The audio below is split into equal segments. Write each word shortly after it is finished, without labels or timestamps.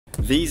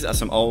These are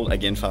some old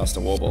Again Faster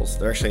wall balls.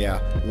 They're actually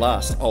our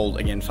last old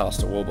Again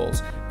Faster wall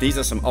balls. These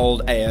are some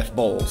old AF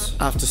balls.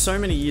 After so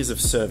many years of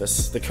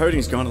service, the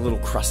coating's gone a little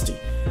crusty,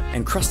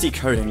 and crusty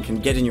coating can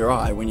get in your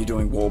eye when you're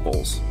doing wall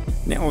balls.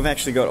 Now we've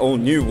actually got all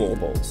new wall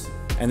balls,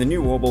 and the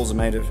new wall balls are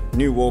made of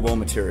new wall ball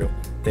material.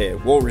 They're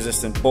wall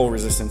resistant, ball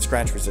resistant,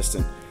 scratch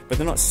resistant, but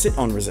they're not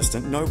sit-on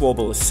resistant. No wall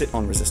ball is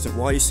sit-on resistant.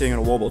 Why are you sitting on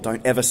a wall ball?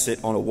 Don't ever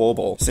sit on a wall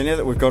ball. So now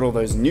that we've got all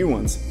those new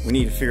ones, we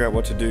need to figure out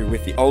what to do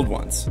with the old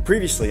ones.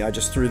 Previously, I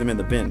just threw them in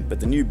the bin, but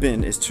the new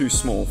bin is too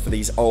small for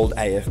these old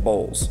AF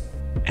balls.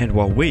 And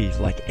while we,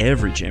 like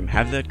every gym,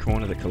 have that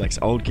corner that collects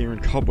old gear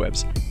and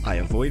cobwebs, I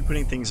avoid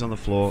putting things on the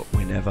floor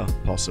whenever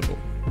possible.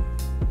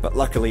 But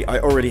luckily, I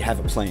already have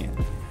a plan.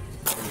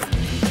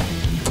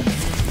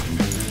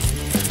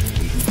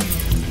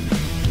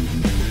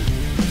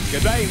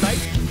 Good day,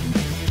 mate.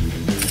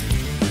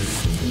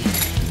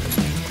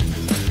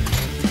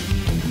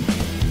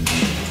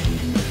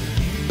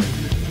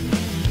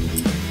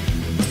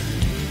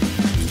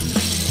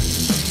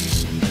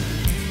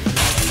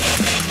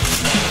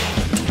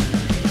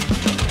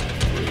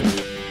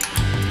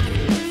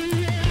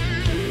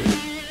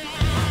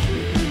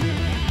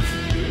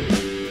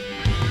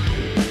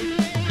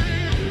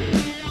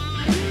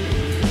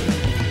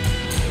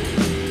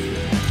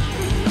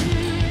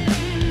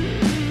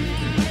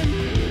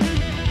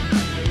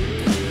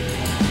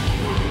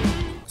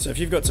 So if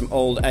you've got some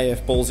old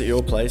AF balls at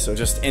your place, or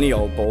just any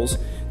old balls,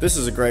 this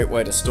is a great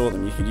way to store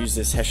them. You could use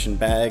this Hessian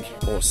bag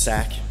or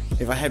sack.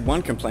 If I had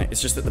one complaint, it's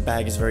just that the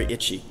bag is very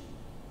itchy.